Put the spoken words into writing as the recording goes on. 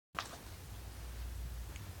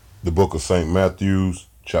The book of St. Matthew,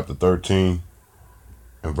 chapter 13,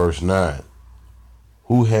 and verse 9.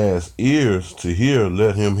 Who has ears to hear,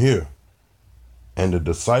 let him hear. And the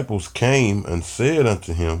disciples came and said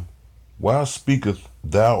unto him, Why speakest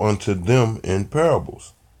thou unto them in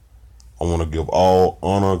parables? I want to give all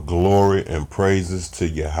honor, glory, and praises to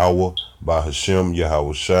Yahweh by Hashem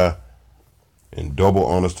Yahweh Shai, and double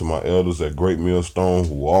honors to my elders at Great Millstone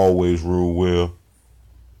who always rule well,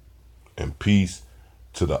 and peace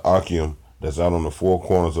to the Akim that's out on the four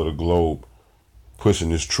corners of the globe pushing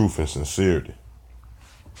this truth and sincerity.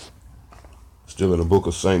 Still in the book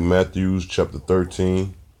of St. Matthew, chapter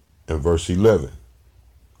 13, and verse 11.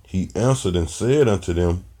 He answered and said unto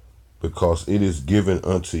them, Because it is given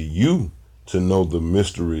unto you to know the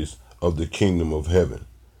mysteries of the kingdom of heaven,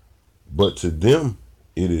 but to them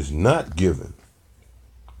it is not given.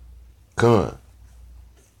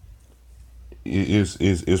 It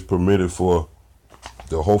is permitted for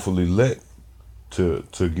the hopeful elect to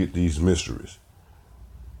get these mysteries.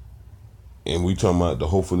 And we talking about the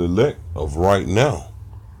hopeful elect of right now,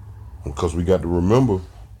 because we got to remember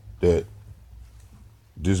that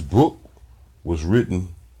this book was written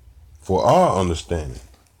for our understanding,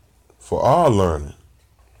 for our learning.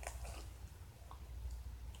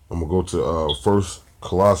 I'm gonna go to First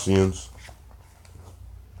Colossians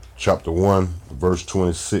chapter 1, verse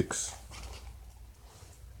 26.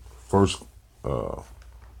 First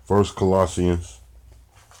Colossians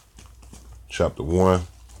chapter 1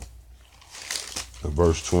 and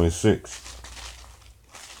verse 26.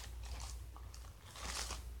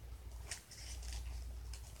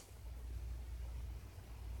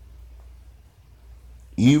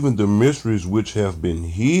 Even the mysteries which have been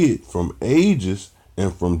hid from ages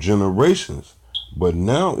and from generations, but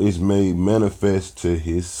now is made manifest to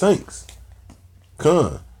his saints.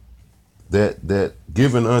 That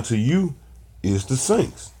given unto you is the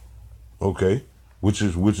saints, okay, which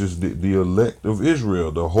is the elect of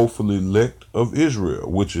Israel, the hopeful elect of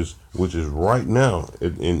Israel, which is right now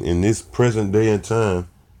in this present day and time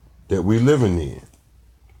that we living in.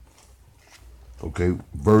 Okay,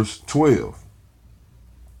 verse 12.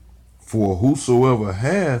 For whosoever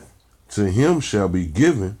hath, to him shall be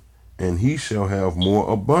given, and he shall have more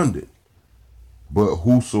abundant. But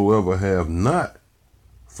whosoever have not,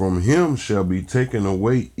 from him shall be taken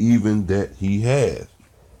away even that he hath.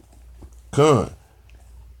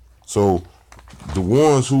 So the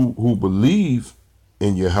ones who believe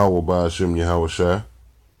in Yahweh by Hashem Yahweh Shai,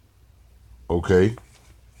 okay,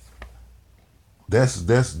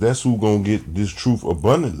 that's who gonna get this truth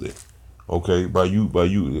abundantly. Okay, by you,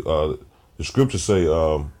 the scriptures say,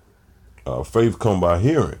 faith come by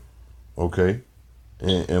hearing. Okay,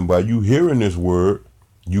 and by you hearing this word,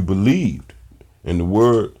 you believed. And the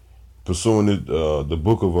word, pursuing the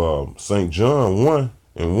book of St. John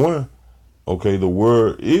 1:1. Okay, the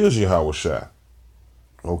word is Yahweh Shai.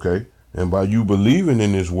 Okay, and by you believing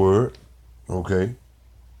in this word, okay,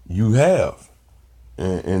 you have,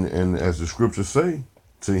 and as the scriptures say,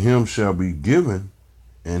 to him shall be given,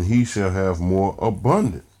 and he shall have more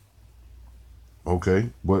abundant. Okay,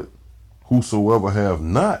 but whosoever have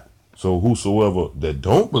not, so whosoever that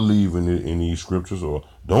don't believe in these scriptures or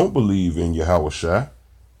don't believe in Yahweh Shai,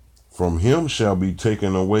 from him shall be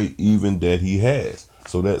taken away even that he has.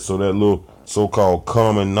 So that little so-called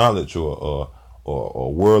common knowledge or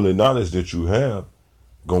worldly knowledge that you have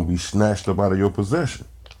gonna be snatched up out of your possession.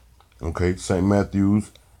 Okay, St. Matthew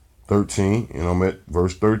 13, and I'm at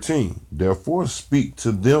verse 13. Therefore speak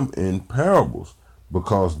to them in parables,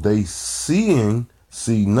 because they seeing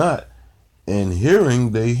see not, and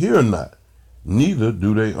hearing they hear not, neither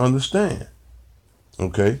do they understand.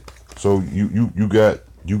 Okay, so you got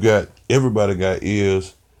everybody got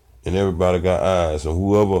ears and everybody got eyes, and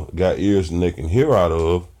whoever got ears and they can hear out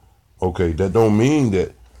of, okay, that don't mean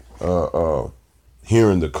that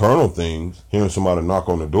hearing the carnal things, hearing somebody knock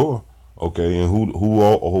on the door, okay, and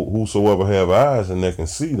whosoever have eyes and they can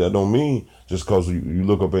see, that don't mean just because you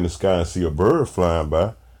look up in the sky and see a bird flying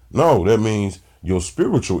by. No, that means your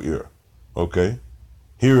spiritual ear, okay,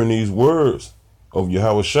 hearing these words of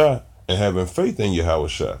Yahweh Shai and having faith in Yahweh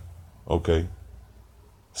Shai, okay,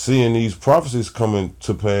 seeing these prophecies coming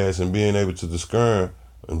to pass and being able to discern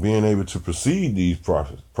and being able to precede these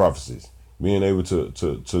prophecies, being able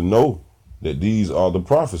to know that these are the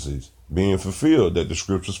prophecies being fulfilled that the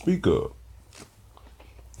scriptures speak of.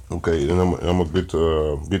 Okay, then I'm gonna get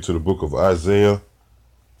to the book of Isaiah,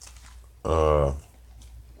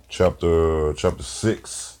 chapter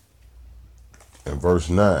 6 and verse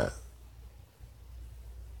 9.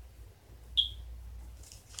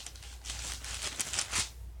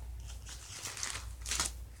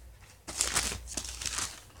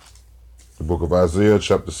 The book of Isaiah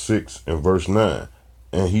chapter 6 and verse 9.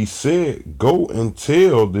 And he said, go and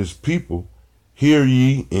tell this people, hear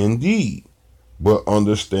ye indeed, but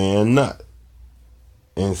understand not.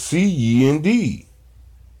 And see ye indeed,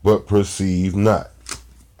 but perceive not.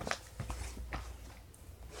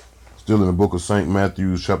 Still in the book of St.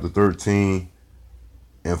 Matthew chapter 13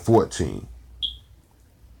 and 14.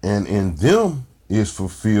 And in them is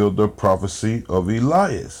fulfilled the prophecy of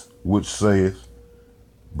Esaias, which saith,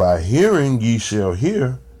 by hearing ye shall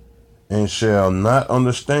hear, and shall not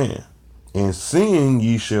understand, and seeing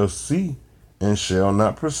ye shall see, and shall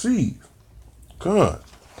not perceive. God,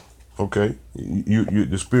 okay, you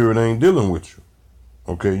the spirit ain't dealing with you.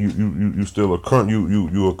 Okay, you still a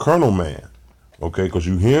you a carnal man. Okay, because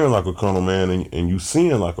you hearing like a carnal man and you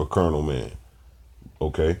seeing like a carnal man.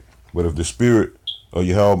 Okay, but if the spirit of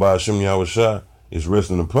Yahweh Hashem Yahweh Shah is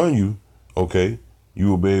resting upon you, okay, you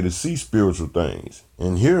will be able to see spiritual things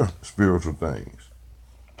and hear spiritual things.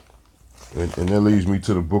 And that leads me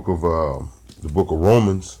to the book of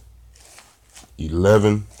Romans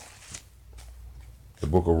 11. The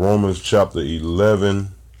book of Romans chapter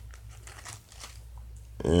 11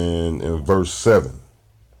 and verse 7.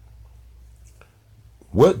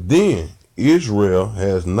 What then? Israel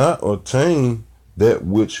has not attained that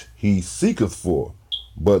which he seeketh for,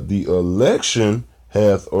 but the election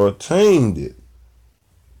hath attained it,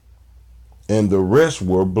 and the rest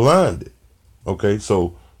were blinded. Okay,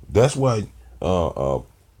 so that's why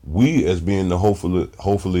we, as being the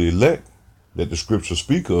hopefully elect that the scriptures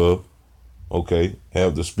speak of, okay,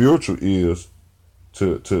 have the spiritual ears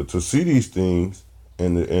to see these things,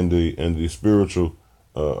 and the spiritual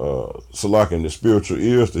salak, and the spiritual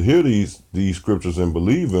ears to hear these scriptures and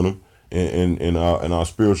believe in them, and our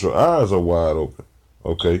spiritual eyes are wide open.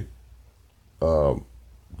 Okay,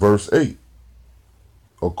 verse 8.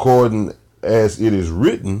 According as it is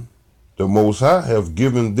written, the Most High have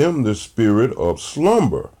given them the spirit of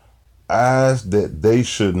slumber, eyes that they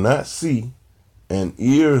should not see, and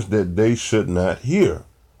ears that they should not hear,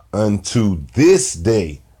 unto this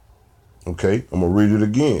day. Okay, I'm going to read it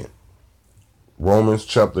again. Romans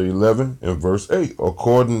chapter 11 and verse 8.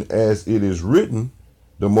 According as it is written,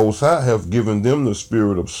 the Most High have given them the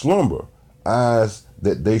spirit of slumber, eyes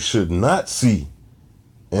that they should not see,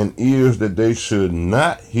 and ears that they should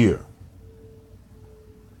not hear.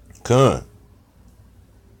 Con.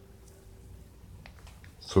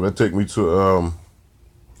 So that take me to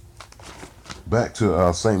back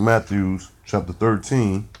to St. Matthew's chapter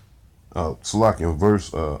 13, Salak, in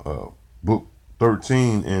verse book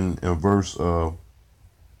 13 and verse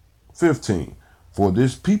 15. For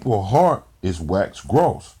this people heart is waxed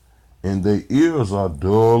gross, and their ears are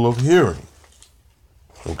dull of hearing.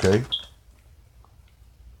 Okay.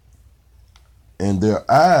 And their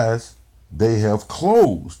eyes they have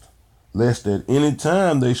closed, lest at any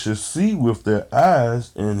time they should see with their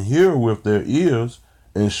eyes, and hear with their ears,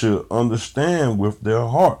 and should understand with their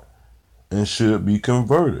heart, and should be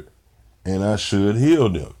converted, and I should heal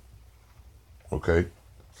them. Okay,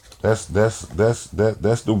 that's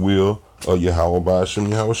the will of Yahweh Hashem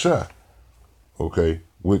Yahweh Shai. Okay,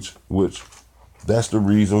 which that's the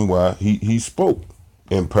reason why he spoke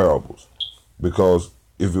in parables, because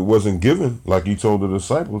if it wasn't given, like he told the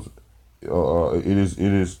disciples, it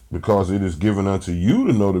is because it is given unto you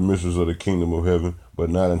to know the mysteries of the kingdom of heaven, but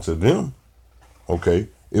not unto them. Okay,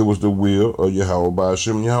 it was the will of Yahweh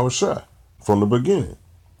Hashem Yahweh Shai from the beginning,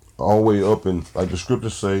 all the way up, and like the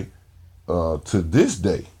scriptures say, to this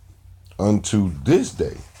day, unto this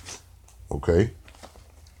day. Okay,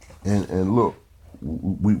 and look,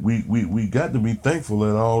 we got to be thankful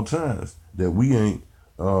at all times that we ain't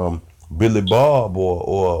Billy Bob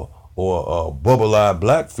or bubble-eyed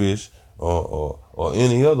blackfish or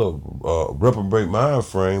any other reprobate mind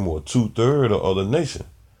frame or 2/3 of the nation.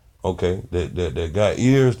 Okay, that got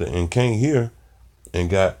ears and can't hear, and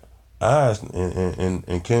got eyes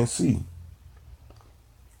and can't see.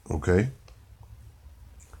 Okay.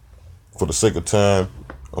 For the sake of time,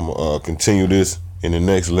 I'm gonna continue this in the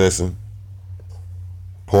next lesson,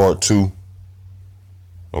 part 2.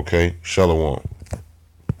 Okay, Shalom.